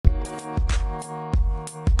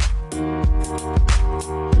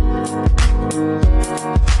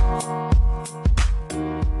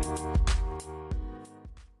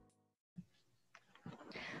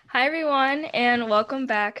Hi, everyone, and welcome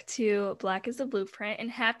back to Black is the Blueprint,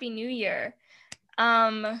 and Happy New Year.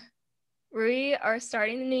 We are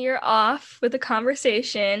starting the new year off with a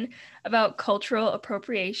conversation about cultural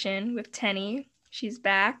appropriation with Tenny. She's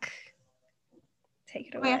back. Take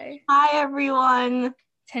it away. Hi, everyone.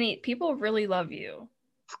 Tenny, people really love you.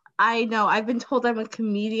 I know. I've been told I'm a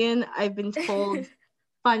comedian. I've been told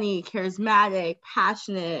funny, charismatic,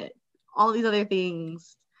 passionate, all these other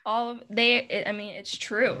things. It's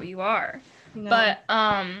true. You are. You know? But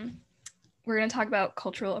we're going to talk about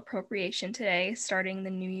cultural appropriation today, starting the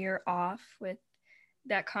new year off with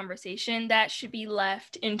that conversation that should be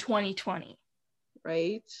left in 2020.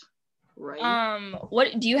 Right.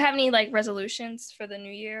 What do you have any like resolutions for the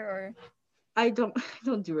new year? Or I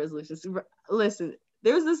don't do resolutions. Listen,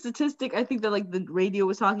 there's a statistic I think that like the radio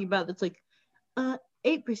was talking about that's like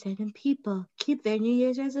 8% of people keep their New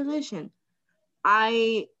Year's resolution.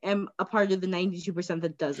 I am a part of the 92%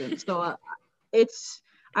 that doesn't. So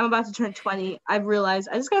I'm about to turn 20. I've realized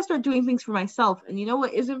I just gotta start doing things for myself. And you know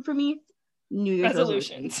what isn't for me? New Year's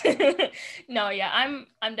resolutions. No, yeah,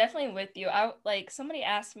 I'm definitely with you. Somebody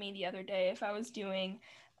asked me the other day if I was doing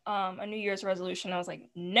a New Year's resolution. I was like,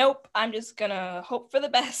 nope, I'm just gonna hope for the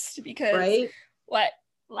best because what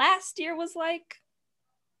last year was like,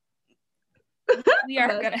 we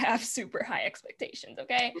aren't gonna have super high expectations,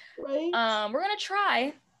 okay? Right. We're gonna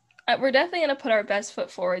try. We're definitely gonna put our best foot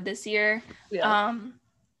forward this year. Yeah.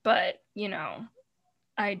 But you know,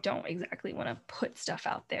 I don't exactly want to put stuff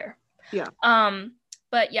out there. Yeah.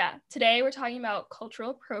 But yeah, today we're talking about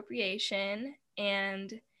cultural appropriation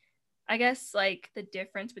and I guess like the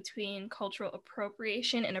difference between cultural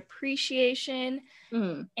appropriation and appreciation.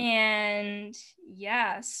 Mm-hmm. And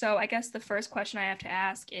yeah, so I guess the first question I have to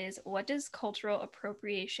ask is, what does cultural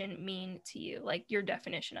appropriation mean to you? Like your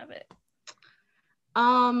definition of it.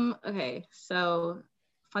 Okay, so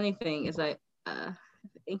funny thing is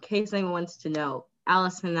in case anyone wants to know,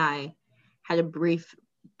 Alice and I had a brief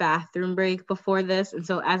bathroom break before this, and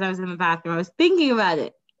so as I was in the bathroom, I was thinking about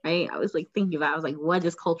it, right? I was like, what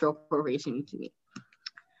does cultural appropriation mean to me?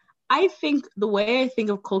 I think the way I think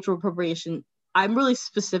of cultural appropriation, I'm really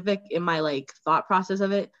specific in my like thought process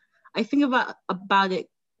of it. I think about it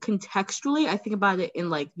contextually. I think about it in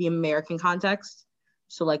like the American context.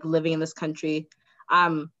 So like living in this country.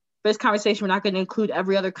 For this conversation, we're not going to include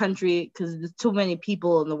every other country because there's too many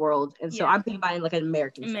people in the world. And so I'm thinking about it in like an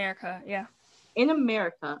American sense. Yeah. In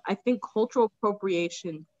America, I think cultural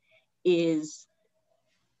appropriation is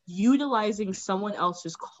utilizing someone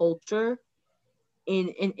else's culture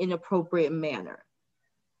in an inappropriate manner.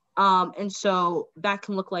 And so that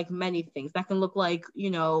can look like many things. That can look like,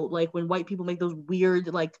 like when white people make those weird,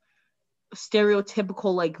 like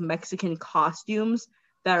stereotypical, like Mexican costumes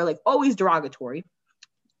that are like always derogatory,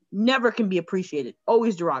 never can be appreciated,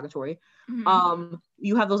 always derogatory. Mm-hmm.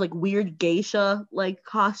 You have those like weird geisha like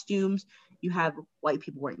costumes. You have white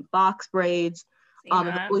people wearing box braids.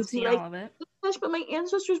 I've seen all of it. Gosh, but my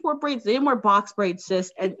ancestors wore braids. They didn't wear box braids,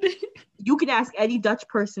 sis. And you can ask any Dutch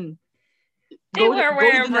person. They weren't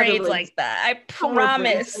wearing braids like that. I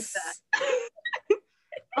promise.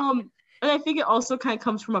 And I think it also kind of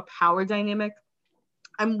comes from a power dynamic.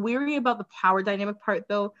 I'm weary about the power dynamic part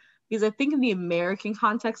though, because I think in the American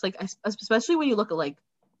context, like especially when you look at like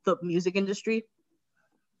the music industry,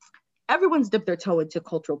 everyone's dipped their toe into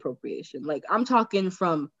cultural appropriation. Like I'm talking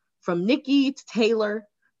from Nicki to Taylor,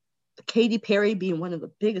 Katy Perry being one of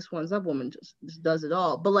the biggest ones. That woman just does it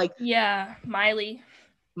all. But like, yeah, Miley,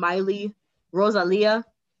 Rosalia.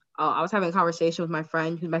 I was having a conversation with my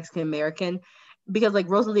friend who's Mexican American because like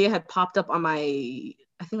Rosalia had popped up on my,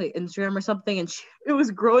 I think like Instagram or something, and it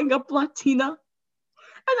was growing up Latina, and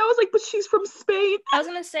I was like, but she's from Spain. I was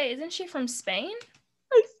gonna say, isn't she from Spain?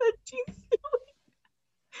 I said she's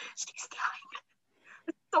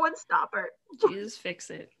stealing. Someone stop her. Jesus,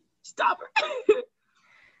 fix it. Stop her.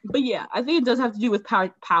 But yeah, I think it does have to do with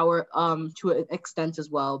power to an extent as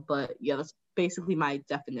well. But yeah, that's basically my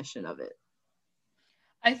definition of it.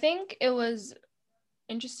 I think it was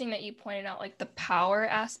interesting that you pointed out like the power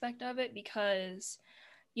aspect of it because,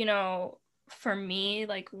 for me,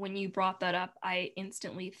 like when you brought that up, I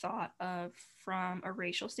instantly thought of from a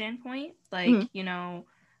racial standpoint, like,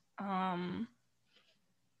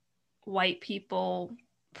 white people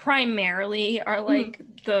primarily are like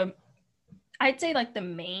I'd say like the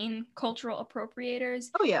main cultural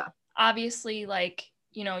appropriators. Oh yeah. Obviously, like,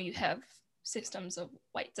 you have systems of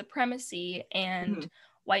white supremacy and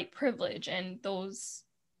white privilege, and those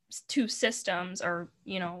two systems are,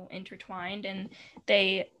 intertwined, and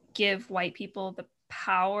they give white people the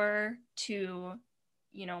power to,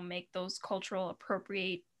 make those cultural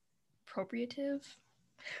appropriative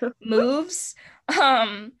moves.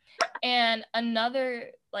 And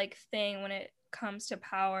another like thing when it comes to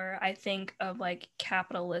power, I think of like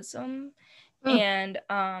capitalism and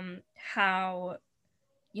how,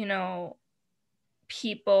 you know,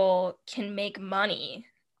 people can make money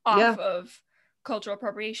off of cultural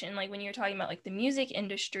appropriation. Like when you're talking about like the music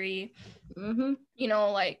industry, you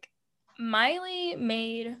know, like Miley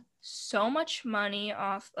made so much money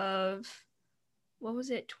off of, what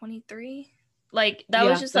was it, 23? Like that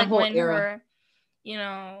was just like when era. Her, you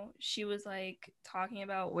know, she was like talking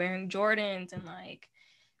about wearing Jordans and like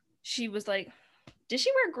she was like, did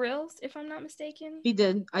she wear grills if I'm not mistaken? She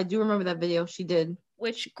did. I do remember that video. She did.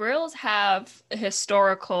 Which grills have a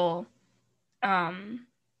historical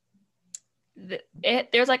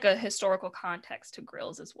there's like a historical context to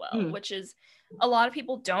grills as well, which is a lot of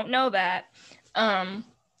people don't know that.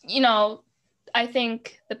 You know, I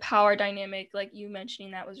think the power dynamic, like you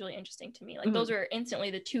mentioning that, was really interesting to me. Like those are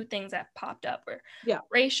instantly the two things that popped up were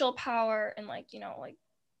racial power and like, you know, like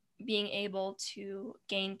being able to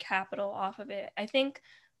gain capital off of it. I think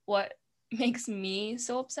what makes me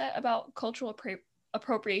so upset about cultural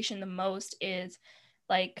appropriation the most is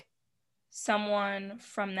like someone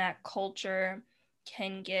from that culture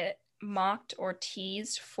can get mocked or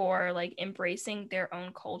teased for like embracing their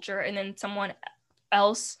own culture, and then someone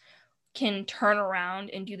else can turn around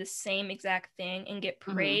and do the same exact thing and get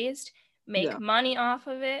praised, make money off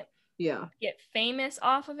of it, get famous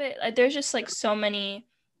off of it. Like there's just like so many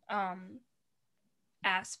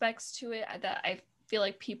aspects to it that I feel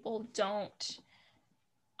like people don't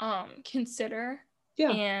consider.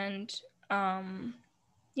 And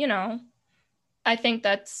you know, I think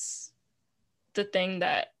that's the thing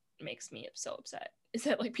that makes me so upset, is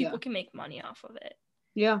that like people can make money off of it.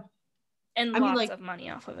 And lots of money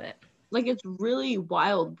off of it. Like it's really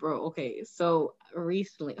wild, bro. Okay, so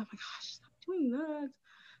recently, oh my gosh, stop doing that.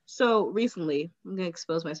 So recently, I'm gonna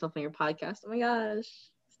expose myself on your podcast. Oh my gosh,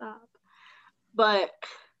 stop. But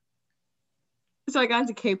so I got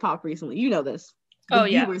into K-pop recently. You know this. The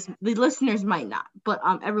viewers, the listeners might not, but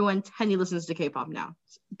everyone Tenny listens to K-pop now.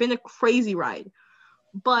 It's been a crazy ride.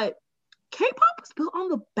 But K-pop was built on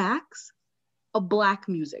the backs of Black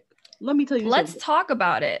music. Let me tell you something. Let's talk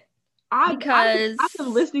about it. Because I've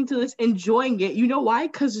been listening to this, enjoying it. You know why?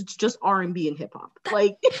 Because it's just R&B and hip-hop.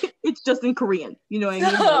 Like, it's just in Korean. You know what I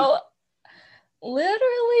mean? So,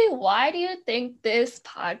 literally, why do you think this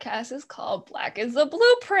podcast is called Black is the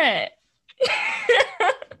Blueprint?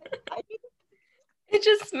 It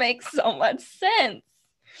just makes so much sense.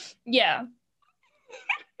 Yeah.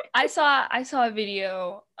 I saw a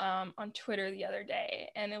video on Twitter the other day,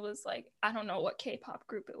 and it was like, I don't know what K-pop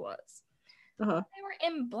group it was. They were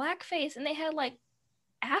in blackface, and they had like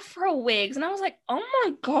afro wigs, and I was like, oh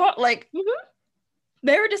my god, like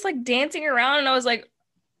they were just like dancing around, and I was like,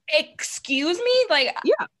 excuse me, like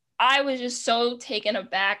I was just so taken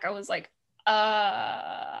aback. I was like,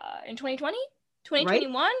 in 2020,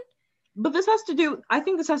 2021. Right? But I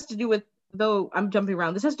think this has to do with, though I'm jumping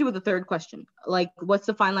around, this has to do with the third question. Like, what's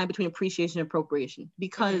the fine line between appreciation and appropriation?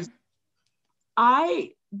 Because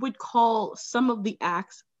I would call some of the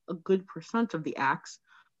acts, a good percent of the acts,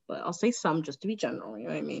 but I'll say some just to be general, you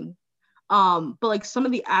know what I mean? But like some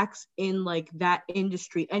of the acts in like that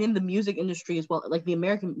industry and in the music industry as well, like the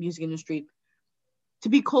American music industry, to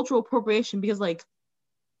be cultural appropriation, because like,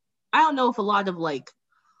 I don't know if a lot of like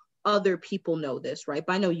other people know this, right?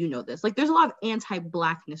 But I know you know this. Like there's a lot of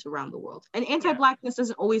anti-Blackness around the world. And anti-Blackness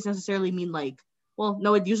doesn't always necessarily mean like, well,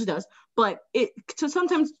 no, it usually does. But it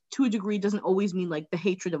sometimes to a degree doesn't always mean like the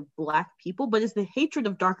hatred of Black people, but it's the hatred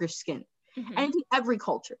of darker skin. And it's in every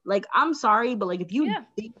culture. Like, I'm sorry, but like if you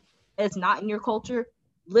think it's not in your culture,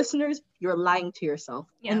 listeners, you're lying to yourself.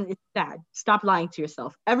 And it's sad. Stop lying to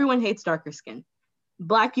yourself. Everyone hates darker skin.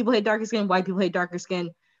 Black people hate darker skin, white people hate darker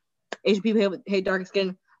skin, Asian people hate darker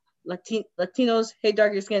skin, Latinos hate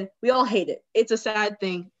darker skin. We all hate it. It's a sad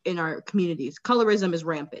thing in our communities. Colorism is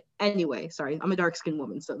rampant. Anyway, sorry, I'm a dark skinned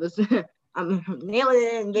woman, so this I'm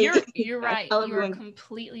nailing it. You're right. You're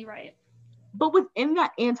completely right. But within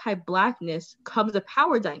that anti-Blackness comes a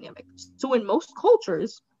power dynamic. So in most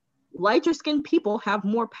cultures, lighter skinned people have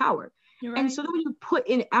more power. You're right. And so then when you put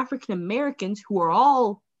in African Americans, who are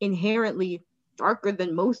all inherently darker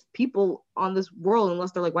than most people on this world,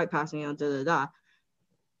 unless they're like white passing out,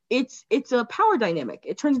 it's a power dynamic.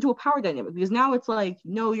 It turns into a power dynamic because now it's like,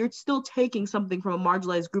 no, you're still taking something from a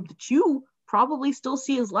marginalized group that you probably still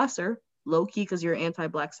see as lesser, low-key, because you're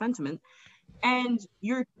anti-Black sentiment, and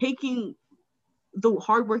you're taking the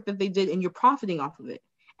hard work that they did and you're profiting off of it.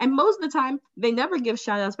 And most of the time, they never give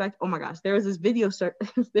shout outs back. Oh my gosh, there was this video,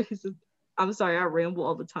 I'm sorry, I ramble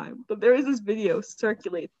all the time, but there is this video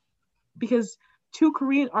circulate because two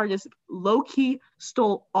Korean artists low-key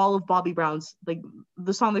stole all of Bobby Brown's, like,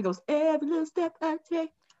 the song that goes every little step I take.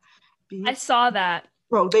 I saw that.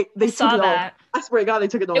 Bro, they took it all. I swear to God, they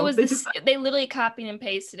took it all. It was they literally copied and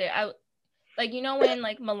pasted it. Like, you know, when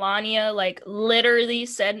like Melania like literally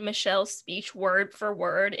said Michelle's speech word for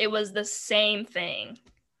word, it was the same thing.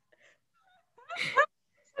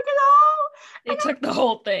 Took it all. They took the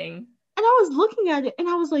whole thing. And I was looking at it and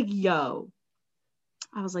I was like, yo,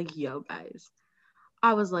 guys.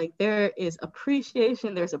 I was like, there is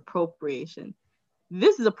appreciation, there's appropriation.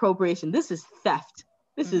 This is appropriation. This is theft.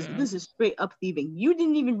 This is straight up thieving. You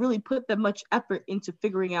didn't even really put that much effort into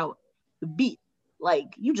figuring out the beat.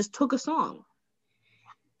 Like, you just took a song.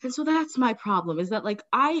 And so that's my problem, is that, like,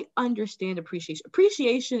 I understand appreciation.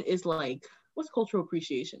 Appreciation is like, what's cultural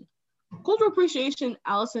appreciation? Cultural appreciation,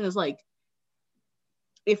 Allison, is like,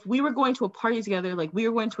 if we were going to a party together, like we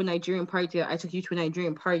were going to a Nigerian party together, I took you to a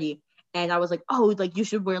Nigerian party, and I was like, oh, like you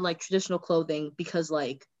should wear like traditional clothing because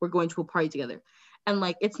like we're going to a party together. And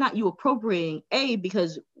like, it's not you appropriating, A,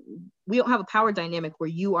 because we don't have a power dynamic where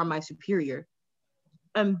you are my superior.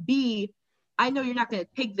 And B, I know you're not going to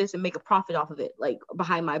take this and make a profit off of it, like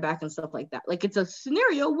behind my back and stuff like that. Like, it's a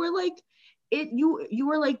scenario where like you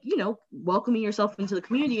were like, you know, welcoming yourself into the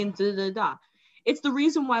community and da-da-da. It's the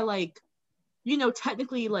reason why, like, you know,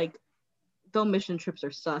 technically, like, though mission trips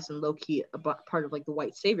are sus and low-key part of like the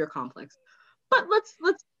white savior complex, but let's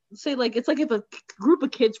say, like, it's like if a group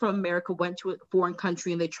of kids from America went to a foreign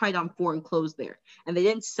country and they tried on foreign clothes there and they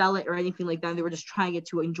didn't sell it or anything like that, and they were just trying it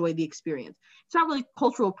to enjoy the experience. It's not really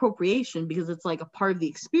cultural appropriation because it's like a part of the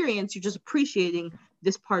experience. You're just appreciating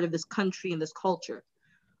this part of this country and this culture.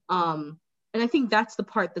 And I think that's the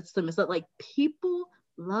part that's the is that like people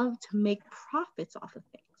love to make profits off of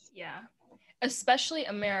things. Yeah, especially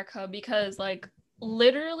America, because like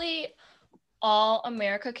literally all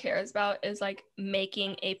America cares about is like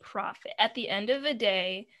making a profit. At the end of the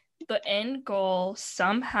day, the end goal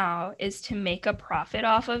somehow is to make a profit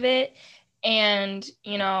off of it. And,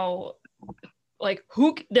 you know, like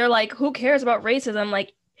who cares about racism?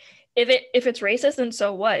 Like if it's racist, then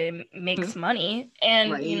so what? It makes money.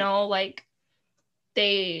 And right. You know, like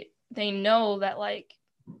they know that like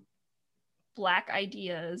Black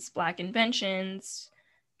ideas, Black inventions,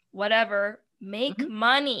 whatever, make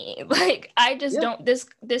money. Like, I just don't,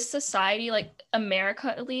 this society, like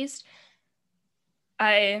America at least,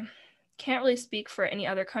 I can't really speak for any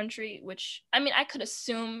other country, which, I mean, I could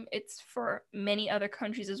assume it's for many other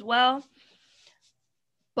countries as well,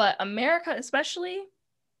 but America especially,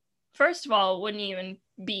 first of all, wouldn't even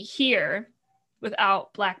be here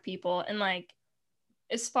without Black people. And like,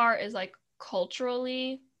 as far as like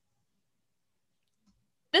culturally,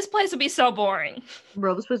 this place would be so boring.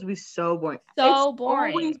 Bro, this place would be so boring. So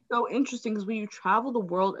boring. It's always so interesting because when you travel the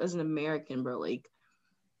world as an American, bro, like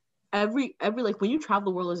every like when you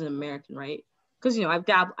travel the world as an American, right? Because, you know, I've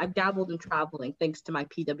dabbled in traveling thanks to my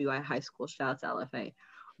PWI high school. Shout out to LFA.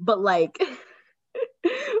 But like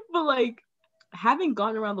having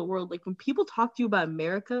gone around the world, like when people talk to you about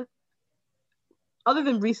America, other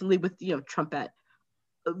than recently with, you know, Trumpette,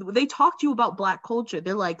 they talk to you about Black culture.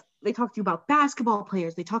 They talk to you about basketball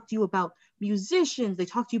players. They talk to you about musicians. They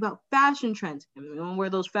talk to you about fashion trends. And you know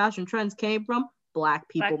where those fashion trends came from? Black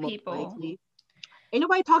people. Most likely. Ain't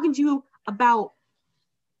nobody talking to you about,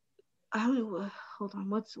 hold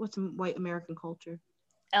on, what's white American culture?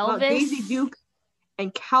 Elvis. About Daisy Duke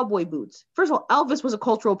and cowboy boots. First of all, Elvis was a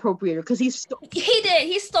cultural appropriator because he did.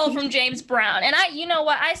 He stole from James Brown. And you know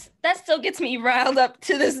what? That still gets me riled up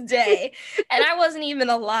to this day. And I wasn't even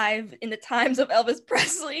alive in the times of Elvis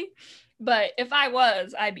Presley. But if I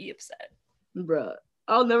was, I'd be upset. Bruh.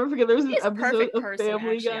 I'll never forget. There was this episode of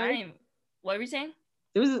Family Guy. What were you saying?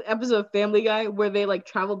 There was this episode of Family Guy where they like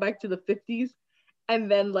traveled back to the 50s. And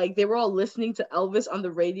then, like, they were all listening to Elvis on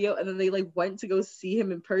the radio, and then they, like, went to go see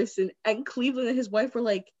him in person. And Cleveland and his wife were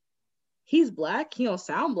like, he's Black? He don't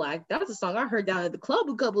sound Black. That was a song I heard down at the club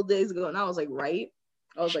a couple days ago. And I was like, right?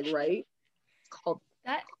 It's called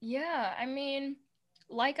that. Yeah, I mean,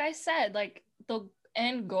 like I said, like, the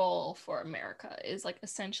end goal for America is, like,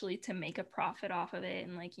 essentially to make a profit off of it.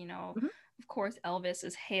 And, like, you know, of course, Elvis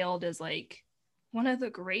is hailed as, like, one of the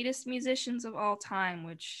greatest musicians of all time,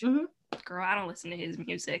 which... girl, I don't listen to his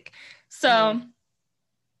music, so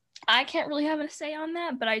I can't really have a say on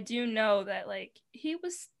that, but I do know that like he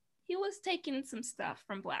was taking some stuff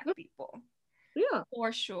from Black people,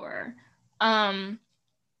 for sure.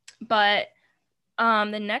 But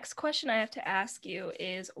the next question I have to ask you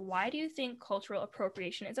is, why do you think cultural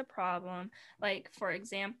appropriation is a problem? Like, for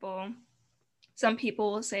example, some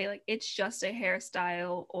people will say like it's just a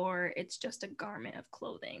hairstyle or it's just a garment of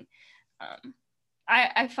clothing.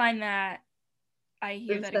 I find that I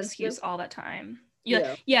hear that excuse all the time.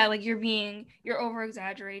 Yeah, like you're over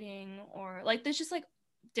exaggerating, or like there's just like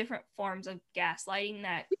different forms of gaslighting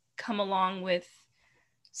that come along with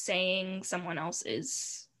saying someone else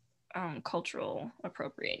is cultural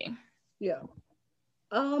appropriating. Yeah.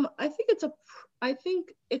 I think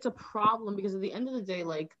it's a problem because at the end of the day,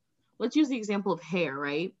 like, let's use the example of hair,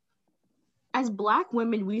 right? As Black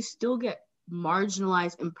women, we still get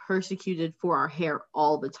marginalized and persecuted for our hair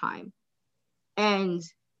all the time. And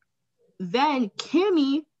then Kim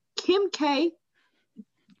K,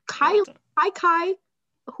 Kai,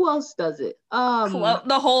 who else does it?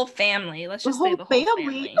 The whole family. Let's just say the whole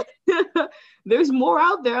family. There's more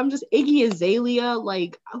out there. I'm just Iggy Azalea.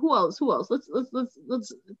 Like, who else? Let's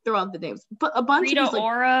throw out the names. But a bunch Rita of these,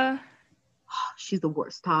 Ora. Like, she's the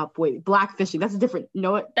worst. Stop. Wait, blackfishing. That's a different.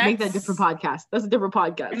 Make that a different podcast. That's a different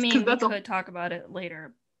podcast. I mean, we could talk about it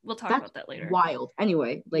later. We'll talk about that later. Wild.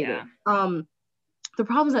 Anyway, later. Yeah. The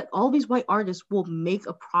problem is that all these white artists will make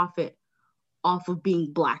a profit off of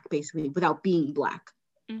being Black, basically, without being Black.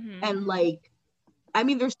 Mm-hmm. And like, I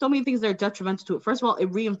mean, there's so many things that are detrimental to it. First of all, it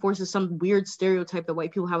reinforces some weird stereotype that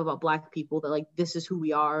white people have about Black people, that like this is who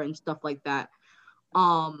we are and stuff like that.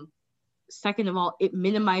 Second of all, it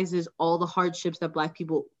minimizes all the hardships that Black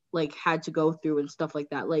people like had to go through and stuff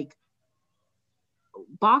like that. Like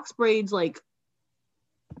box braids, like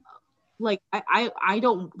I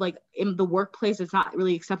don't like in the workplace. It's not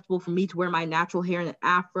really acceptable for me to wear my natural hair in an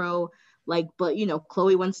afro. Like, but you know,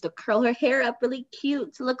 Chloe wants to curl her hair up really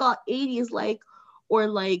cute to look all 80s like, or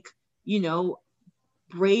like, you know,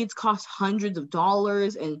 braids cost hundreds of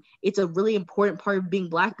dollars, and it's a really important part of being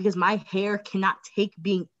Black because my hair cannot take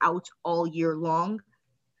being out all year long.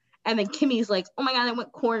 And then Kimmy's like, oh my God, I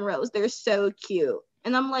want cornrows. They're so cute.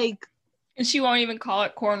 And I'm like, and she won't even call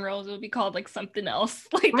it cornrows. It'll be called like something else.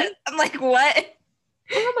 Like right? That. I'm like, what? And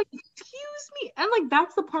I'm like, excuse me. And like,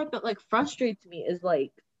 that's the part that like frustrates me is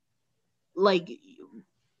like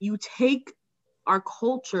you take our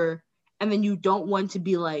culture and then you don't want to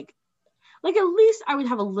be like at least I would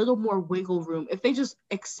have a little more wiggle room if they just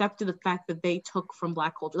accepted the fact that they took from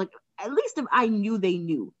Black culture. Like, at least if I knew they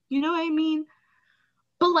knew, you know what I mean?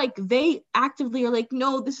 But like, they actively are like,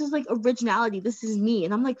 no, this is like originality. This is me.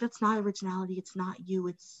 And I'm like, that's not originality. It's not you.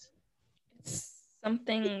 It's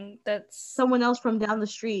something that's someone else from down the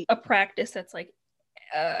street. A practice that's like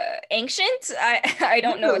ancient. I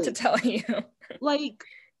don't know what to tell you. Like,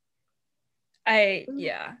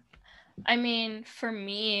 yeah. I mean, for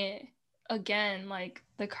me, again, like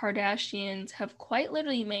the Kardashians have quite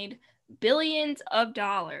literally made billions of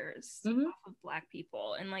dollars off of Black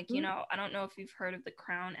people. And like, you know, I don't know if you've heard of the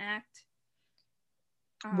Crown Act.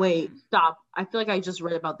 Wait, stop. I feel like I just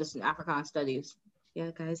read about this in Africana Studies.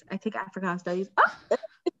 Yeah, guys, I take Africana Studies.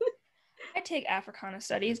 I take Africana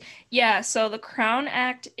Studies. Yeah, so the Crown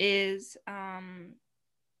Act is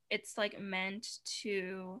it's like meant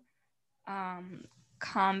to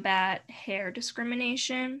combat hair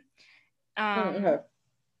discrimination. I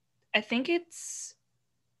think it's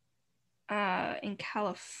in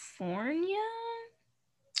California.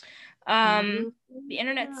 The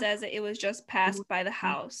internet says that it was just passed by the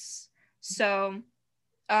House. So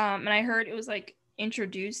and I heard it was like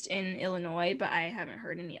introduced in Illinois, but I haven't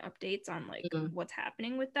heard any updates on like what's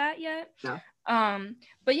happening with that yet. No.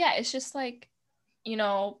 But yeah, it's just like, you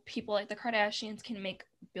know, people like the Kardashians can make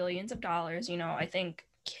billions of dollars. You know, I think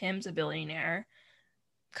Kim's a billionaire,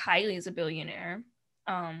 Kylie's a billionaire,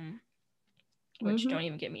 which don't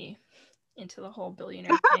even get me into the whole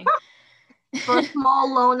billionaire thing. For a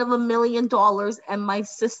small loan of $1 million and my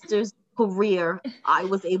sister's career, I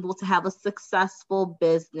was able to have a successful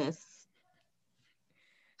business.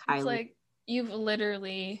 Kylie. It's like you've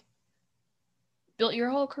literally built your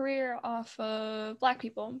whole career off of Black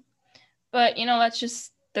people. But, you know, that's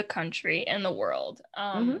just the country and the world.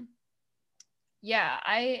 Yeah,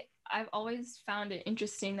 I've always found it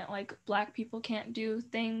interesting that, like, Black people can't do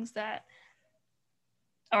things that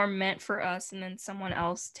are meant for us and then someone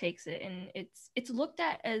else takes it. And it's looked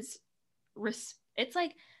at as, it's,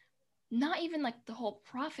 like, not even, like, the whole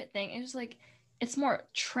profit thing. It's just, like, it's more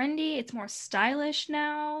trendy. It's more stylish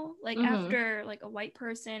now. Like, after, like, a white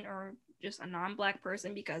person or just a non-Black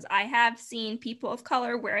person, because I have seen people of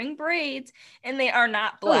color wearing braids and they are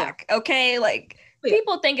not Black. Okay, like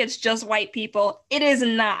people think it's just white people. It is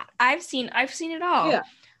not. I've seen it all.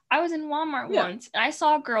 I was in Walmart once and I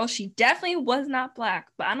saw a girl. She definitely was not Black,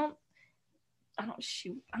 but I don't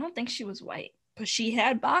think she was white, but she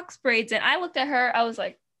had box braids and I looked at her. I was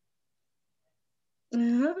like,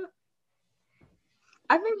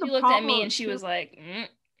 I think She the looked at me problem and she was like,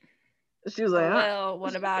 she was like, well,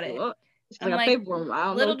 what about it? She's I'm like, I like, paid for them. I don't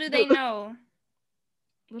know little what do to they do. know.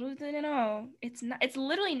 Little do they know. It's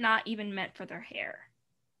literally not even meant for their hair.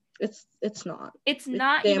 It's not. It's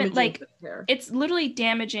not even damaging like for the hair. it's literally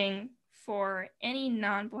damaging for any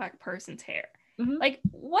non-black person's hair. Mm-hmm. Like,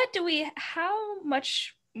 how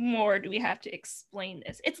much more do we have to explain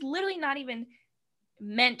this? It's literally not even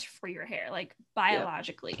meant for your hair, like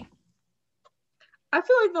biologically. Yeah. I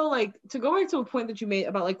feel like though, like to go back to a point that you made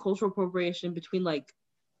about like cultural appropriation between like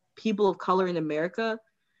people of color in America,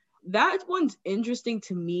 that one's interesting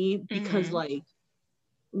to me because like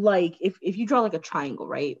if you draw like a triangle,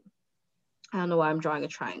 right? I don't know why I'm drawing a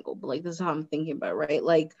triangle, but like this is how I'm thinking about it, right?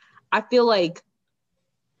 Like I feel like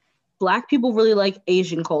Black people really like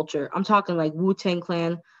Asian culture. I'm talking like Wu-Tang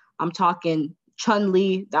Clan. I'm talking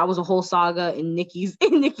Chun-Li. That was a whole saga in Nicki's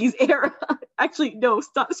era. Actually, no,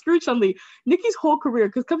 stop, screw Chun-Li. Nicki's whole career,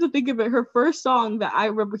 because come to think of it, her first song that I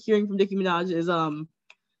remember hearing from Nicki Minaj is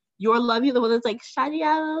Your Love You, the one that's like, Shawty,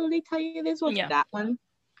 I'll only tell you this one. Yeah. That one.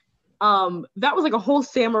 That was like a whole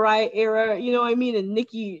samurai era, you know what I mean? And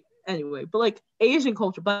Nicki, anyway, but like Asian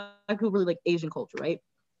culture, Black people really like Asian culture, right?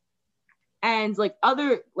 And like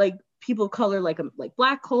other like people of color, like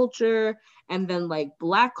Black culture, and then like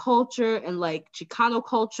Black culture and like Chicano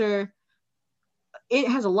culture, it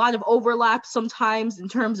has a lot of overlap sometimes in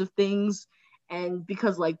terms of things. And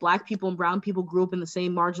because like Black people and brown people grew up in the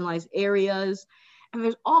same marginalized areas, and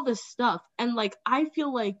there's all this stuff. And like I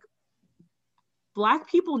feel like Black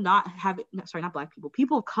people not Black people,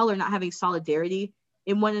 people of color not having solidarity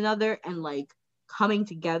in one another and like coming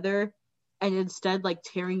together, and instead like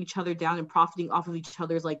tearing each other down and profiting off of each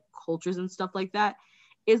other's like cultures and stuff like that,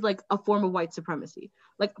 is like a form of white supremacy.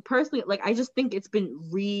 Like personally, like I just think it's been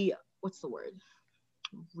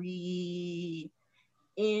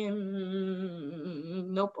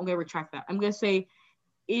nope, I'm gonna retract that. I'm gonna say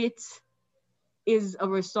it is a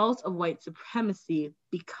result of white supremacy,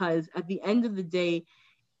 because at the end of the day,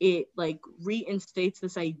 it like reinstates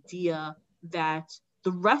this idea that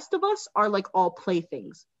the rest of us are like all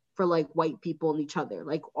playthings for like white people and each other.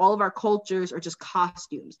 Like all of our cultures are just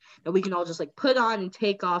costumes that we can all just like put on and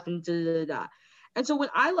take off and da da da. And so when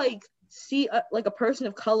I like see like a person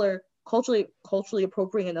of color culturally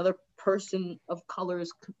appropriating another person of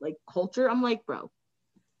color's like culture, I'm like, bro,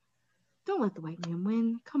 don't let the white man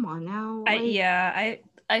win. Come on now.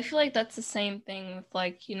 I feel like that's the same thing with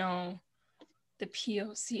like, you know, the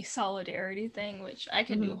POC solidarity thing, which I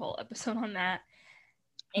could do a whole episode on that.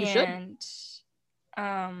 You and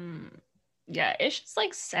yeah, it's just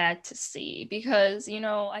like sad to see, because, you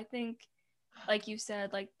know, I think like you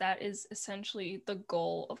said, like that is essentially the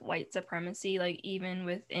goal of white supremacy. Like even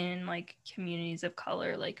within like communities of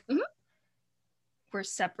color, like we're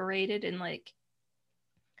separated, and like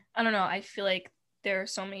I don't know, I feel like there are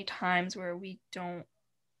so many times where we don't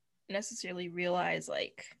necessarily realize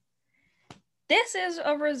like this is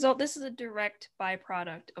a direct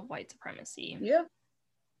byproduct of white supremacy. Yeah.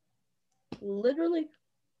 Literally.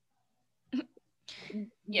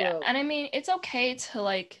 Yeah. And I mean, it's okay to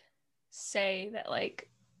like say that like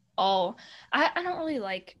I don't really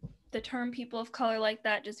like the term people of color like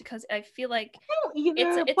that, just because I feel like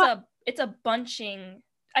it's a bunching.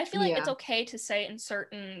 I feel like it's okay to say in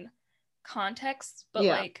certain contexts, but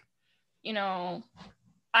like, you know,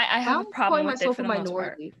 I have a problem with it for the most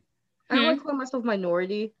part. I don't like calling myself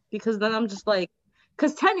minority, because then I'm just like,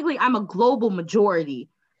 because technically I'm a global majority.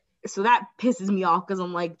 So that pisses me off, because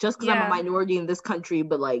I'm like, just because I'm a minority in this country,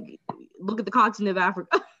 but like, look at the continent of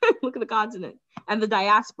Africa. Look at the continent and the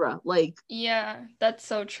diaspora. Like, yeah, that's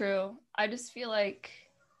so true. I just feel like,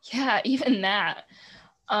 yeah, even that.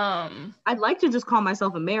 I'd like to just call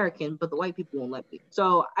myself American, but the white people won't let me.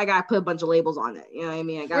 So I gotta put a bunch of labels on it. You know what I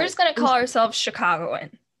mean? We're just gonna call ourselves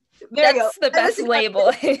Chicagoan. That's the best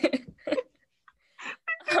label.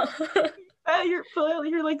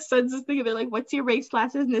 You're like census thing. They're like, "What's your race,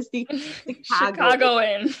 class, ethnicity?"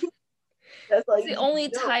 Chicagoan. That's like the only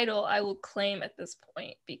title I will claim at this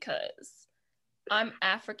point, because I'm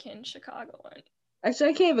African Chicagoan.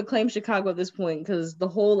 Actually, I can't even claim Chicago at this point, because the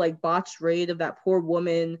whole like botched raid of that poor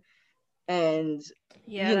woman, and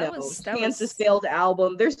Chance's failed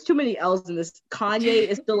album. There's too many L's in this. Kanye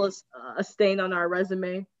is still a stain on our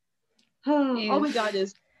resume. All we got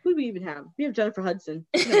is, who do we even have? We have Jennifer Hudson.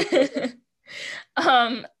 The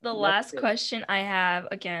last question I have,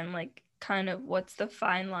 again, like kind of what's the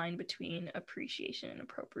fine line between appreciation and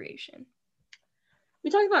appropriation?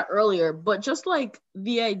 We talked about earlier, but just like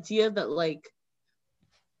the idea that like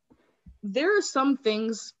there are some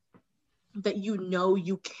things that you know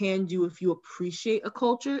you can do if you appreciate a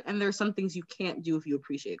culture, and there's some things you can't do if you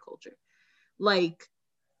appreciate culture. Like,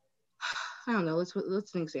 I don't know, let's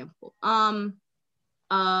an example. Like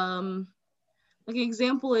an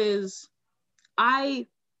example is, I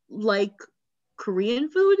like Korean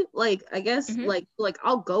food. Like, I guess like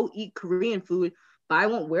I'll go eat Korean food, but I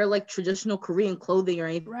won't wear like traditional Korean clothing or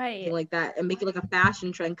anything like that and make it like a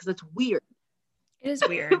fashion trend because it's weird. It is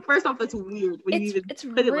weird. First off, that's weird when you even it's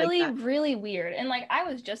put really, it like that. really weird. And like I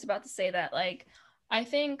was just about to say that, like, I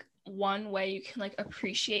think one way you can like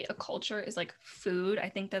appreciate a culture is like food. I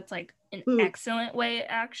think that's like an excellent way,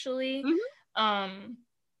 actually.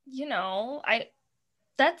 You know,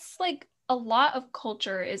 that's like a lot of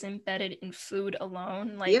culture is embedded in food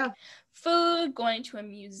alone. Like food, going to a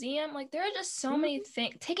museum, like there are just so many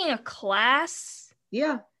things. Taking a class.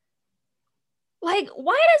 Yeah. Like,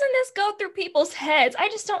 why doesn't this go through people's heads? I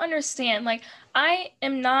just don't understand. Like, I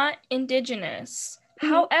am not indigenous.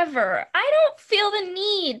 However, I don't feel the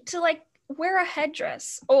need to like wear a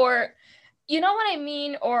headdress, or, you know what I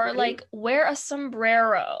mean? Or like wear a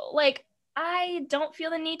sombrero. Like, I don't feel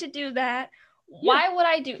the need to do that. Why would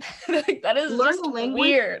I do that? Like, that is just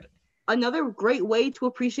weird. Another great way to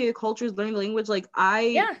appreciate a culture is learning the language. Like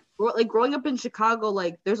like growing up in Chicago,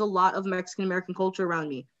 like there's a lot of Mexican American culture around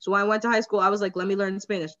me. So when I went to high school, I was like, let me learn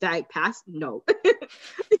Spanish. Did I pass? No.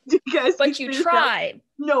 But you tried.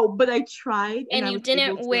 No, but I tried. And you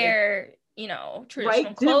didn't wear, you know,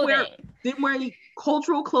 traditional clothing. Didn't wear any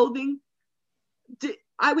cultural clothing.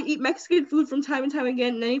 I would eat Mexican food from time and time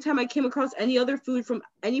again. And anytime I came across any other food from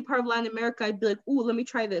any part of Latin America, I'd be like, ooh, let me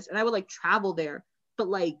try this. And I would like travel there. But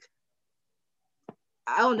like,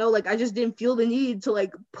 I don't know, like I just didn't feel the need to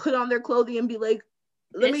like put on their clothing and be like,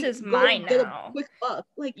 this is mine now. A quick buck.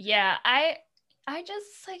 Like, yeah, I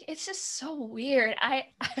just like, it's just so weird. I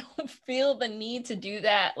don't feel the need to do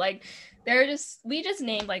that. Like, we just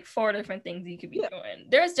named like 4 different things you could be doing.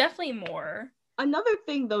 There's definitely more. Another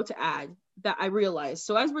thing though to add that I realized,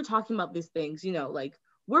 so as we're talking about these things, you know, like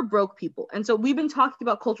we're broke people. And so we've been talking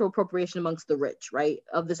about cultural appropriation amongst the rich, right?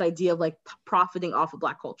 Of this idea of like profiting off of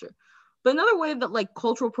Black culture. But another way that like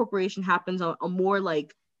cultural appropriation happens on a more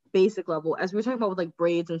like basic level, as we were talking about with like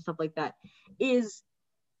braids and stuff like that, is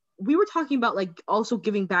we were talking about like also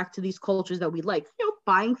giving back to these cultures that we like, you know,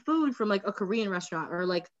 buying food from like a Korean restaurant or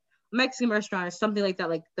like Mexican restaurant or something like that,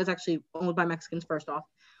 like that's actually owned by Mexicans first off.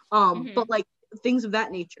 But like things of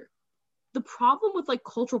that nature. The problem with like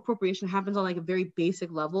cultural appropriation happens on like a very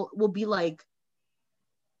basic level. Will be like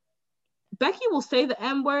Becky will say the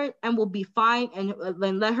N-word and will be fine and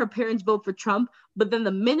then let her parents vote for Trump. But then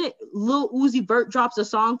the minute Lil Uzi Vert drops a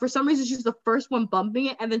song, for some reason she's the first one bumping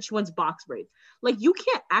it, and then she wants box braids. Like, you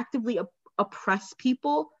can't actively oppress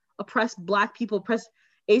people, oppress Black people, oppress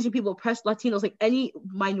Asian people, oppress Latinos, like any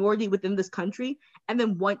minority within this country, and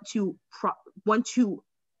then want to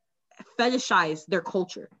fetishize their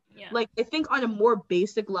culture. Yeah. Like, I think on a more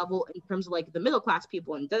basic level, in terms of like the middle class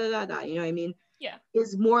people and you know what I mean? Yeah.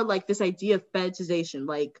 Is more like this idea of fetishization.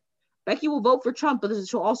 Like, Becky will vote for Trump, but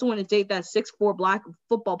she'll also want to date that 6'4" Black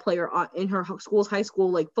football player in her school's high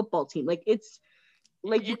school like football team. Like, it's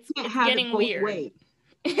like you can't have it both ways.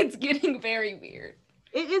 It's getting very weird.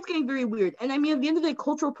 It is getting very weird. And I mean, at the end of the day,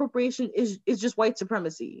 cultural appropriation is just white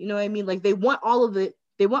supremacy. You know what I mean? Like, they want all of it.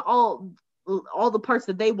 They want all the parts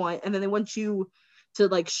that they want, and then they want you to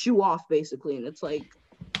like shoo off basically. And it's like,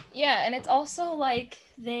 yeah, and it's also like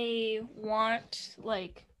they want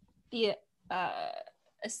like the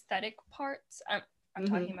aesthetic parts. I'm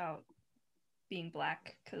talking about being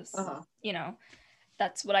Black because you know,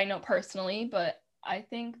 that's what I know personally. But I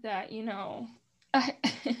think that, you know,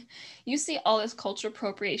 you see all this cultural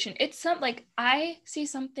appropriation. It's like I see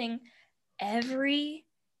something every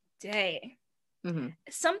day.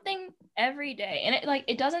 Something every day, and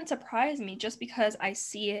it doesn't surprise me just because I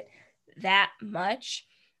see it that much.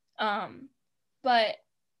 But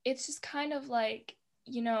it's just kind of like,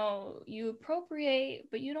 you know, you appropriate,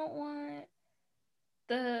 but you don't want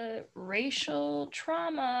the racial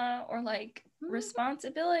trauma or like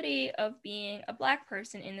responsibility of being a Black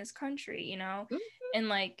person in this country, you know? And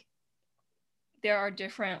like there are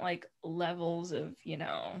different like levels of, you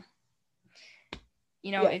know,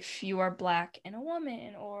 if you are Black and a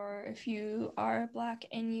woman, or if you are Black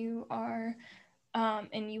and you are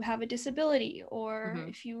and you have a disability, or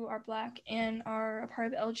if you are Black and are a part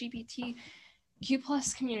of the LGBTQ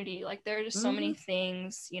plus community. Like, there are just so many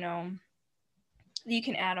things, you know, that you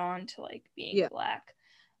can add on to like being Black.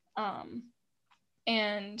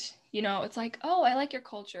 And, you know, it's like, oh, I like your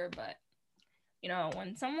culture, but, you know,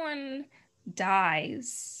 when someone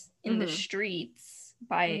dies in the streets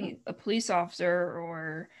by a police officer,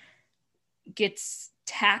 or gets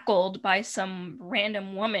tackled by some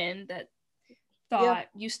random woman that thought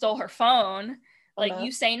you stole her phone, like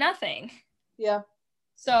you say nothing. Yeah.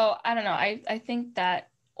 So I don't know. I think that,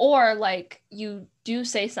 or like you do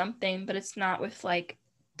say something, but it's not with like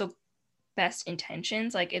the best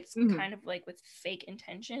intentions. Like it's kind of like with fake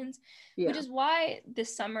intentions, which is why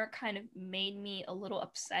this summer kind of made me a little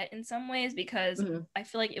upset in some ways, because I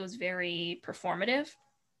feel like it was very performative.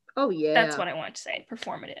 Oh yeah. That's what I wanted to say,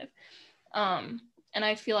 performative. And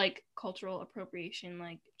I feel like cultural appropriation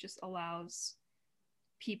like just allows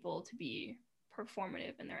people to be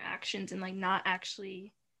performative in their actions and like not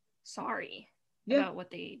actually sorry about what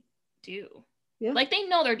they do. Like they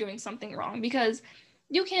know they're doing something wrong, because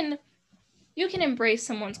you can embrace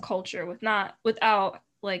someone's culture without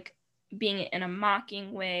like being in a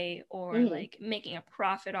mocking way or like making a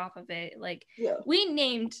profit off of it. Like we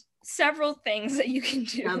named several things that you can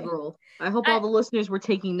do. Several. I hope all the listeners were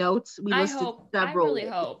taking notes. We listed several. I really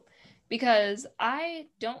hope, because I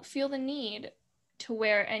don't feel the need to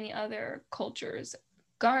wear any other culture's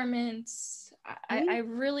garments. I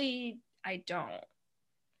don't.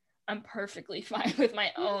 I'm perfectly fine with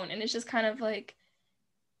my own. And it's just kind of like,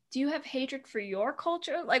 do you have hatred for your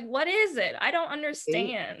culture? Like, what is it? I don't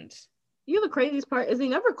understand. You know, the craziest part is they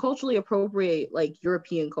never culturally appropriate like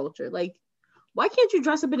European culture. Like, why can't you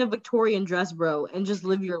dress up in a Victorian dress, bro, and just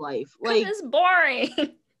live your life? Like, it's boring.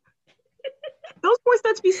 Those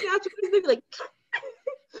corsets be snatched, they'd be like.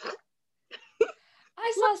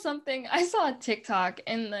 I saw a TikTok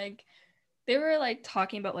and like they were like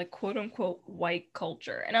talking about like quote unquote white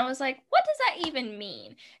culture, and I was like, what does that even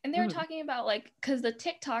mean? And they were talking about like, because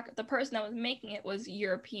the person that was making it was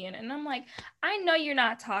European, and I'm like, I know you're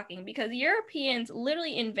not talking, because Europeans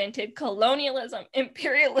literally invented colonialism,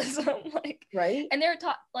 imperialism, like, right? And they're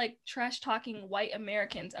like trash talking white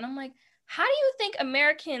Americans, and I'm like, how do you think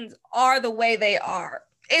Americans are the way they are?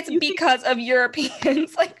 It's because of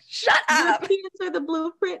Europeans. Like, shut up. Europeans are the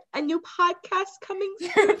blueprint. A new podcast coming.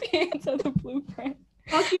 Europeans are the blueprint.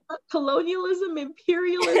 Talking about colonialism,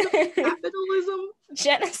 imperialism, capitalism,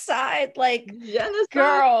 genocide.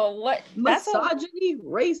 Girl, what? Misogyny,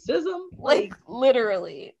 racism. Like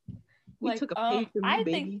literally. We took a page from you,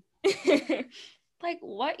 baby. Like,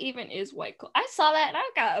 what even is white culture? I saw that and I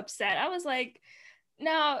got upset. I was like,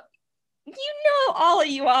 now, you know, all of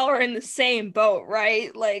you all are in the same boat,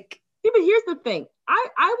 right? Like, yeah, but here's the thing.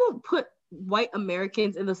 I won't put white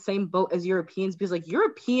Americans in the same boat as Europeans, because like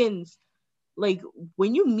Europeans, like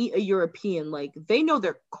when you meet a European, like they know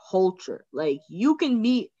their culture. Like you can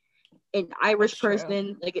meet an Irish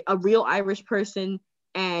person, like a real Irish person,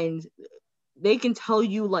 and they can tell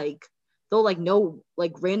you like they'll like know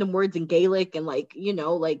like random words in Gaelic and like, you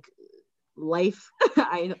know, like life.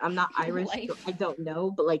 I'm not Irish, so I don't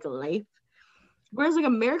know, but like life. Whereas like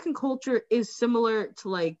American culture is similar to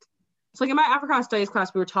like, so like in my Africana studies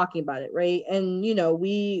class, we were talking about it, right? And you know,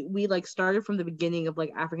 we like started from the beginning of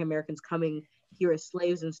like African Americans coming here as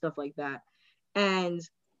slaves and stuff like that. And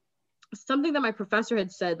something that my professor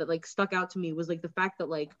had said that like stuck out to me was like the fact that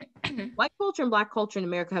like white culture and black culture in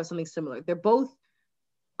America have something similar. They're both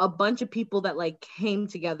a bunch of people that like came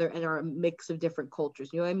together and are a mix of different cultures.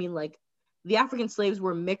 You know what I mean? Like the African slaves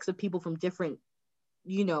were a mix of people from different,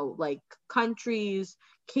 you know, like countries,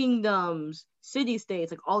 kingdoms, city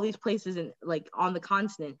states, like all these places in like on the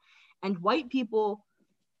continent. And white people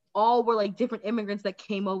all were like different immigrants that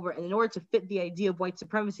came over, and in order to fit the idea of white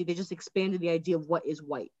supremacy, they just expanded the idea of what is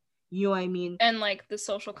white. You know what I mean? And like the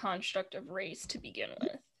social construct of race to begin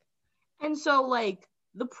with. And so like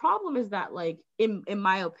the problem is that like in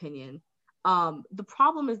my opinion, the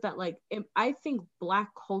problem is that like I think black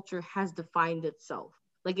culture has defined itself.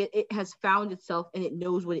 Like it has found itself, and it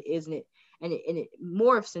knows what it is, and it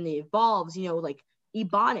morphs and it evolves, you know, like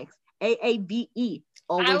Ebonics, AAVE.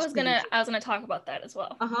 I was gonna talk about that as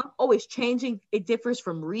well. Always changing. It differs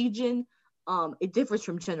from region. It differs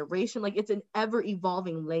from generation. Like it's an ever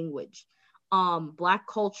evolving language. Black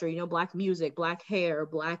culture, you know, black music, black hair,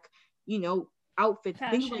 black, you know, outfits,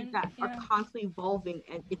 fashion, things like that are constantly evolving,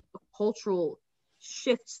 and it's the cultural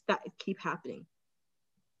shifts that keep happening.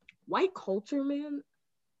 White culture, man.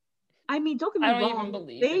 I mean, don't get me wrong. I don't even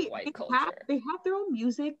believe in white culture. They have their own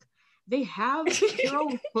music. They have their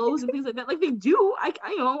own clothes and things like that. Like they do. I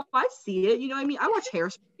you know, I see it. You know what I mean? I watch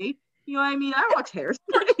Hairspray. You know what I mean? I watch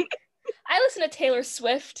Hairspray. I listen to Taylor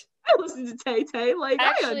Swift. I listen to Tay Tay. Like,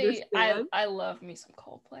 actually, I understand. I love me some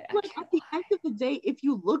Coldplay. Like at the end of the day, if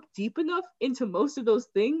you look deep enough into most of those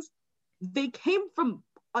things, they came from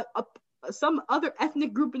some other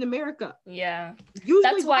ethnic group in America. Yeah. Usually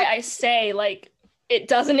that's why I say like it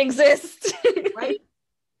doesn't exist. Right?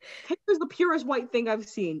 Taylor's the purest white thing I've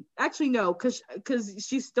seen. Actually, no, because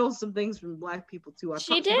she stole some things from black people too.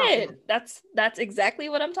 She did. That's exactly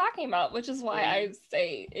what I'm talking about, which is why I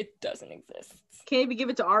say it doesn't exist. Can't even give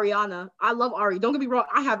it to Ariana. I love Ari. Don't get me wrong.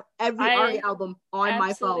 I have every Ari album on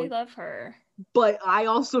my phone. Absolutely love her. But I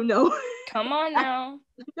also know. Come on now.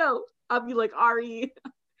 No, I'll be like, Ari.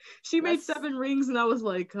 She made 7 rings, and I was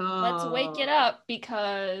like, let's wake it up,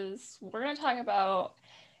 because we're gonna talk about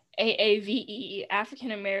AAVE,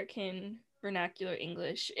 African American Vernacular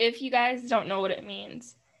English. If you guys don't know what it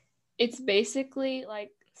means, it's basically like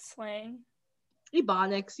slang.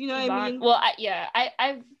 Ebonics, you know what I mean? Well,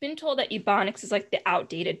 I've been told that Ebonics is like the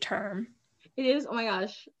outdated term. It is? Oh my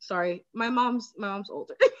gosh. Sorry. My mom's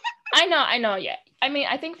older. I know, yeah. I mean,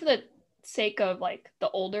 I think for the sake of like the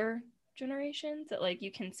older generations that like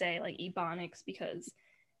you can say like Ebonics because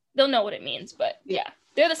they'll know what it means, but yeah,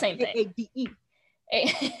 they're the same thing. AAVE.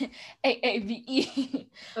 AAVE.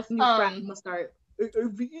 That's a new frat. I'm gonna start.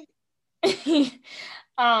 AAVE.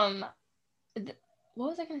 What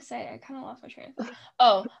was I gonna say? I kind of lost my train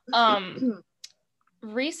of thought.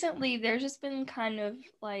 Recently there's just been kind of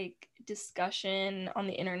like discussion on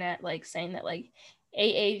the internet, like saying that like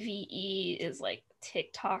AAVE is like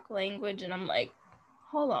TikTok language, and I'm like,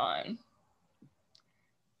 hold on.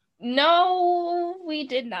 No, we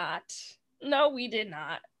did not. Let me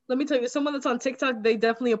tell you, someone that's on TikTok, they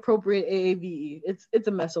definitely appropriate AAVE. It's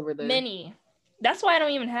a mess over there. Many. That's why I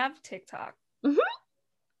don't even have TikTok. I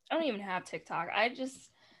don't even have TikTok. I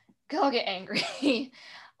just go get angry.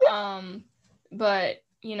 But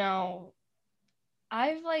you know,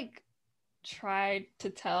 I've like tried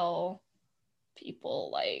to tell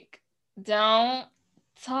people like, don't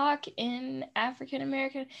talk in African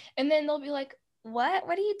American, and then they'll be like, what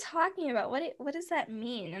are you talking about? What does that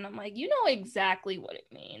mean? And I'm like, you know exactly what it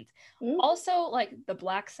means. Also, like the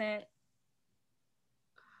black scent,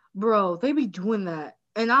 bro, they be doing that,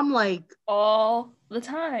 and I'm like, all the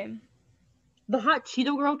time. The hot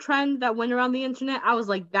Cheeto girl trend that went around the internet, I was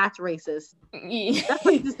like, that's racist. That's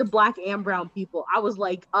like just the black and brown people. I was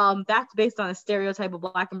like, that's based on a stereotype of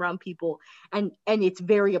black and brown people, and it's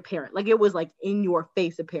very apparent. Like, it was like in your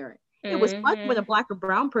face apparent. It was fun when a black or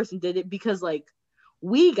brown person did it because like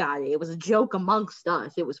we got it. It was a joke amongst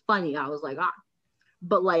us. It was funny. I was like,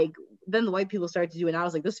 but like then the white people started to do it, and I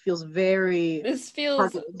was like, this feels invasive.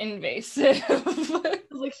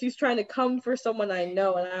 It's like she's trying to come for someone I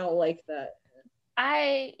know, and I don't like that.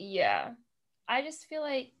 I just feel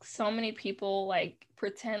like so many people like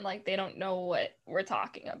pretend like they don't know what we're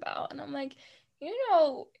talking about, and I'm like, you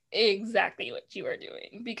know exactly what you are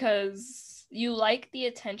doing because you like the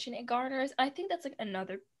attention it garners. I think that's like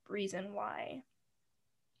another reason why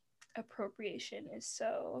appropriation is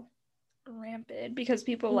so rampant, because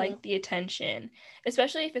people like the attention,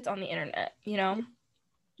 especially if it's on the internet, you know?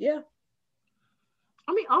 Yeah.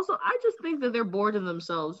 I mean, also, I just think that they're bored of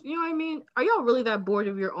themselves. You know what I mean? Are y'all really that bored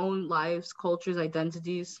of your own lives, cultures,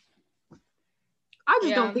 identities? I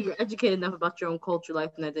just don't think you're educated enough about your own culture,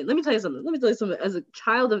 life, and identity. Let me tell you something. As a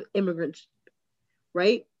child of immigrants,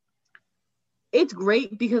 right? It's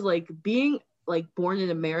great because, like, being, like, born in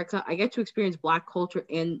America, I get to experience Black culture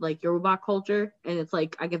and, like, Yoruba culture. And it's,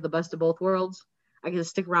 like, I get the best of both worlds. I get to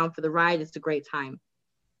stick around for the ride. It's a great time.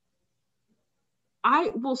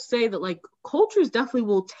 I will say that like cultures definitely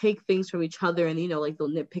will take things from each other, and you know, like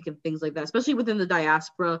they'll nitpick and things like that, especially within the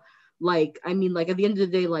diaspora. Like, I mean, like at the end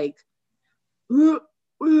of the day, like,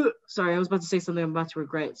 sorry, I was about to say something I'm about to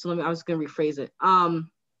regret. So I was gonna rephrase it.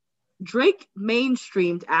 Drake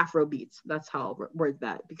mainstreamed Afro beats. That's how I'll word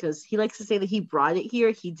that, because he likes to say that he brought it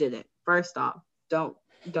here. He didn't. First off, don't.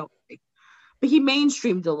 But he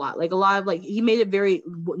mainstreamed a lot. Like a lot of like he made it very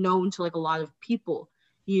known to like a lot of people.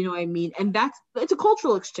 You know what I mean? And it's a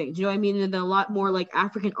cultural exchange, you know what I mean? And then a lot more like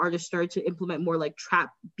African artists started to implement more like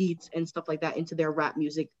trap beats and stuff like that into their rap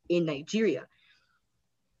music in Nigeria.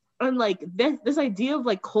 And like this idea of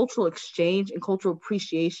like cultural exchange and cultural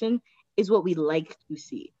appreciation is what we like to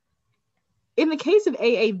see. In the case of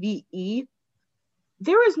AAVE,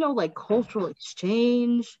 there is no like cultural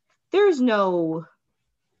exchange. There is no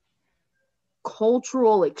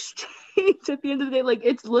cultural exchange at the end of the day. Like,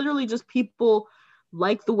 it's literally just people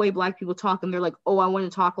like the way Black people talk, and they're like, oh, I want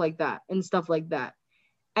to talk like that and stuff like that.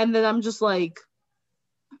 And then I'm just like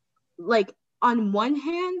on one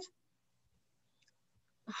hand,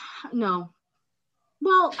 no,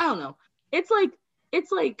 well, I don't know. It's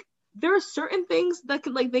like there are certain things that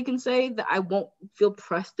they can say that I won't feel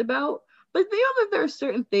pressed about, but they know that there are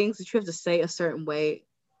certain things that you have to say a certain way.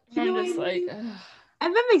 You know, just like,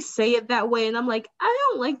 and then they say it that way, and I'm like, I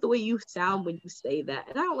don't like the way you sound when you say that,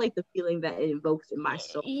 and I don't like the feeling that it invokes in my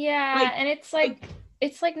soul. Yeah, like, and it's like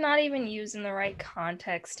it's like not even used in the right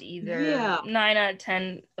context either. Yeah. 9 out of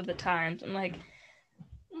 10 of the times, I'm like,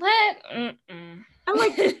 what? And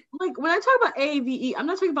like when I talk about AAVE, I'm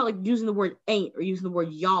not talking about like using the word ain't or using the word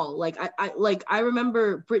y'all. Like I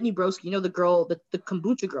remember Brittany Broski, you know, the girl, the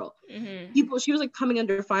kombucha girl. Mm-hmm. She was like coming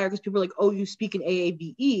under fire because people were like, oh, you speak in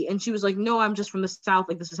AAVE, and she was like, no, I'm just from the South.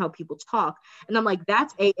 Like this is how people talk, and I'm like,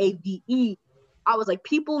 that's AAVE. I was like,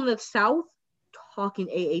 people in the South talking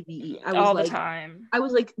AAVE. All the time. I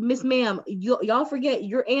was like, Miss Ma'am, y'all forget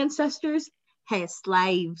your ancestors had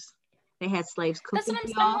slaves. They had slaves cooking for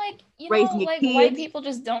y'all, I'm like, you raising know, your like kids. white people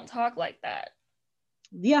just don't talk like that.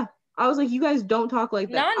 Yeah, I was like, you guys don't talk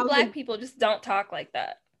like that. Non-black people just don't talk like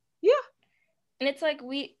that. Yeah, and it's like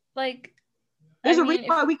we like. There's a reason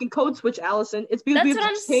why we can code switch, Allison. It's because we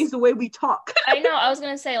have to change the way we talk. I know. I was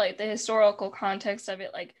gonna say like the historical context of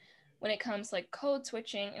it, like when it comes to, like code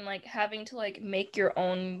switching and like having to like make your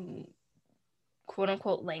own quote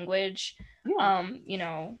unquote language, Yeah. You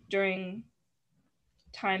know, during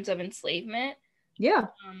times of enslavement. Yeah.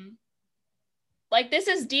 Like this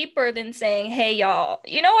is deeper than saying, hey y'all.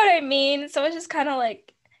 You know what I mean? So it's just kind of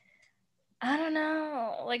like, I don't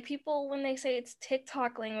know. Like people when they say it's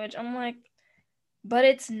TikTok language, I'm like, but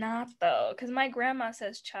it's not though, because my grandma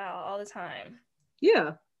says child all the time.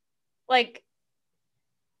 Yeah. Like,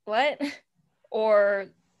 what? Or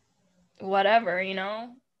whatever, you know?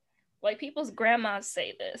 Like people's grandmas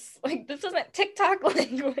say this. Like this isn't TikTok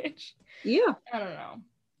language. Yeah. I don't know.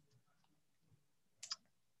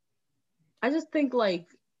 I just think like,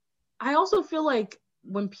 I also feel like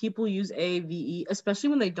when people use AAVE, especially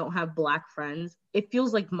when they don't have Black friends, it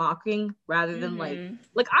feels like mocking rather than like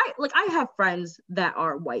I have friends that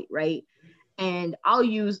are white, right? And I'll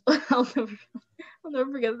use I'll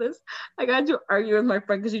never forget this. I got to argue with my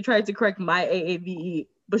friend because she tried to correct my AAVE,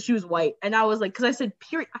 but she was white, and I was like, because I said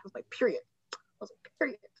period, I was like period,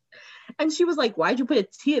 and she was like, why'd you put a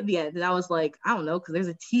T at the end? And I was like, I don't know, because there's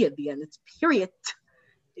a T at the end. It's period.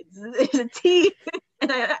 It's a T.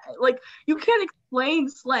 And I like, you can't explain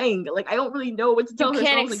slang. Like I don't really know what to tell her. You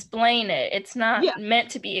can't explain it. It's not meant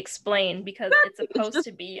to be explained because it's supposed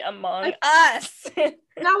to be among us. And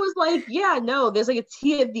I was like, yeah, no, there's like a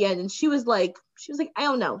T at the end. And she was like, I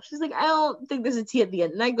don't know. She's like, I don't think there's a T at the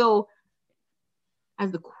end. And I go,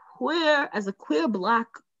 as a queer Black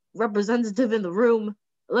representative in the room,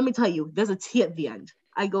 let me tell you, there's a T at the end.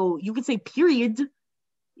 I go, you could say period,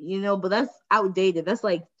 you know, but that's outdated. That's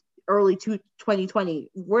like early 2020.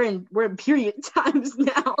 We're in period times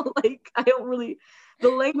now. Like I don't really, the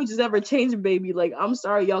language is ever changing, baby. Like I'm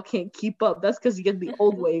sorry y'all can't keep up. That's because you get the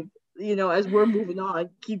old wave, you know, as we're moving on,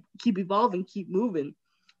 keep evolving, keep moving.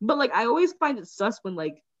 But like I always find it sus when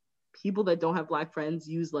like people that don't have Black friends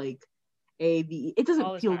use like AAVE. It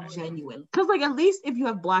doesn't feel genuine. Because like at least if you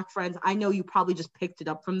have Black friends, I know you probably just picked it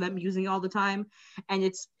up from them using it all the time. And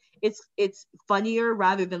it's funnier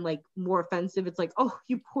rather than like more offensive. It's like, oh,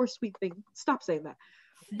 you poor sweet thing. Stop saying that.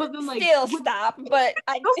 But then like stop. But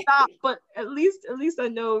I don't stop. But at least I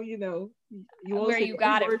know, you know, where you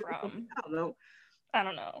got it from. I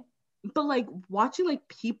don't know. But like watching like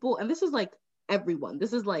people, and this is like everyone.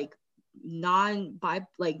 This is like non-Black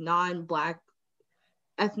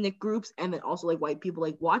ethnic groups, and then also like white people.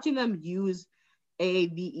 Like watching them use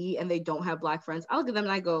AAVE and they don't have Black friends. I look at them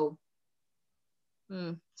and I go,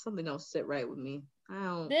 something don't sit right with me.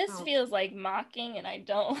 This feels like mocking, and I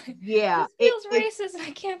don't. Yeah, this feels racist, and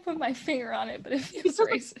I can't put my finger on it, but it feels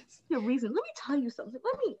racist. The reason. Let me tell you something.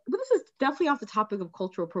 But this is definitely off the topic of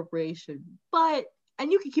cultural appropriation. But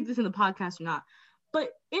and you can keep this in the podcast or not. But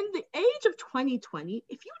in the age of 2020,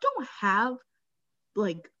 if you don't have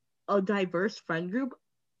like a diverse friend group,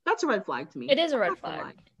 that's a red flag to me. It is a red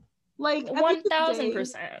flag. Like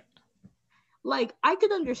 1000%. Like I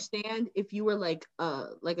could understand if you were like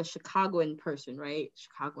a Chicagoan person, right?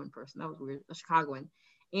 That was weird. A Chicagoan,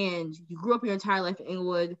 and you grew up your entire life in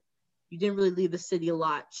Inglewood. You didn't really leave the city a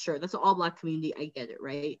lot. Sure, that's an all Black community. I get it,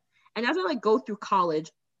 right? And as I like go through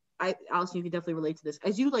college, Allison, you can definitely relate to this.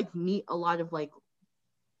 As you like meet a lot of like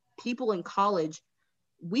people in college,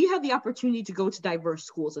 we have the opportunity to go to diverse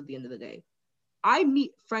schools at the end of the day. I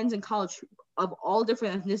meet friends in college of all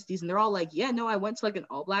different ethnicities, and they're all like, yeah, no, I went to like an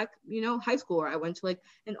all Black, you know, high school, or I went to like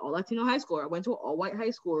an all Latino high school, or I went to an all white high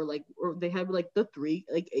school, or they have like the 3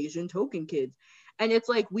 like Asian token kids. And it's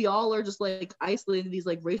like, we all are just like isolated in these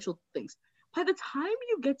like racial things. By the time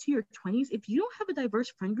you get to your 20s, if you don't have a diverse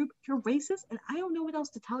friend group, you're racist, and I don't know what else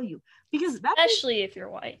to tell you. Because especially if you're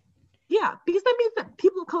white. Yeah, because that means that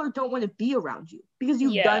people of color don't want to be around you because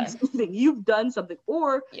you've done something,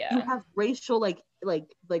 or you have racial like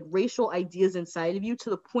racial ideas inside of you to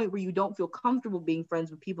the point where you don't feel comfortable being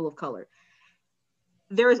friends with people of color.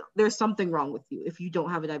 there's something wrong with you if you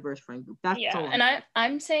don't have a diverse friend group. That's all. And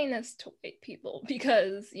I'm saying this to white people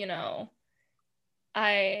because, you know,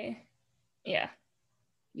 I'm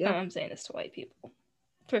saying this to white people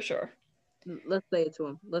for sure. Let's say it to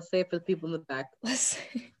them. Let's say it for the people in the back. Let's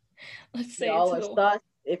say y'all it are sus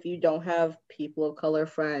if you don't have people of color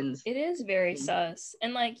friends. It is very sus.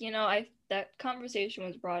 And like, you know, that conversation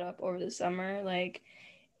was brought up over the summer. Like,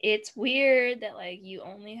 it's weird that like you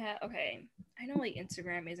only have, okay, I know like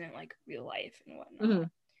Instagram isn't like real life and whatnot, Mm-hmm.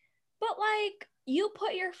 but like you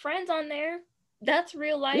put your friends on there. That's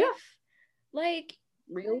real life. Yeah. Like,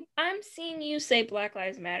 real. I'm seeing you say Black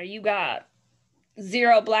Lives Matter. You got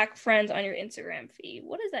 0 Black friends on your Instagram feed.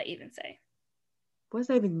 What does that even say? What does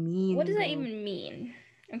that even mean? What does that even mean?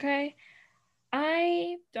 Okay.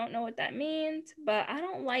 I don't know what that means, but I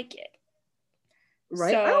don't like it.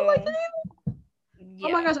 Right? So, I don't like it either. Yeah.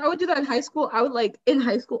 Oh my gosh, I would do that in high school. I would like in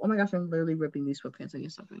high school. Oh my gosh, I'm literally ripping these sweatpants. I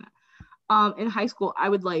guess something like that. In high school, I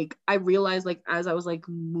would like. I realized like as I was like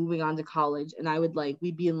moving on to college, and I would like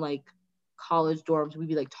we'd be in like college dorms. We'd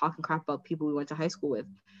be like talking crap about people we went to high school with,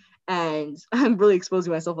 and I'm really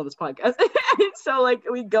exposing myself on this podcast. So like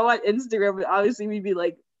we go on Instagram, and obviously we'd be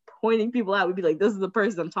like pointing people out. We'd be like, "This is the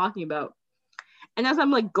person I'm talking about." And as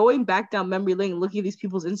I'm like going back down memory lane and looking at these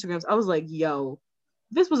people's Instagrams, I was like, "Yo,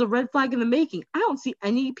 this was a red flag in the making. I don't see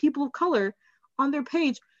any people of color on their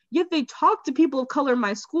page. Yet they talk to people of color in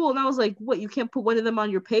my school." And I was like, what, you can't put one of them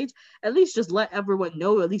on your page? At least just let everyone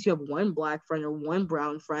know. At least you have one Black friend or one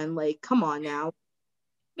brown friend. Like, come on now.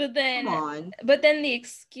 But then the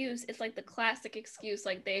excuse, it's like the classic excuse,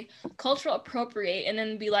 like they cultural appropriate and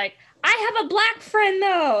then be like, I have a Black friend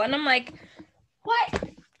though. And I'm like, what does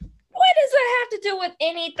that have to do with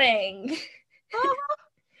anything?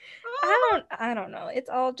 I don't know. It's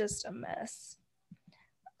all just a mess.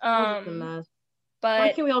 Just a mess. But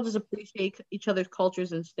why can't we all just appreciate each other's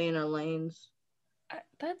cultures and stay in our lanes?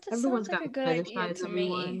 That just sounds like a good idea to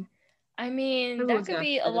me. I mean, that could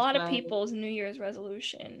be a lot of people's New Year's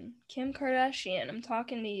resolution. Kim Kardashian, I'm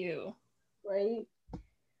talking to you. Right.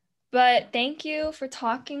 But thank you for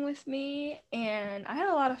talking with me, and I had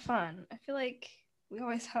a lot of fun. I feel like we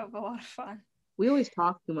always have a lot of fun. We always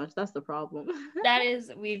talk too much. That's the problem.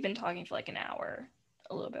 We've been talking for like an hour,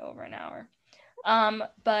 a little bit over an hour.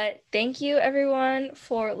 But thank you everyone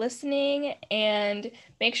for listening, and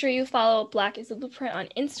make sure you follow Black is the Blueprint on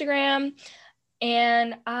Instagram,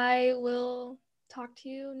 and I will talk to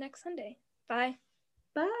you next Sunday. Bye.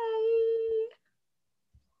 Bye.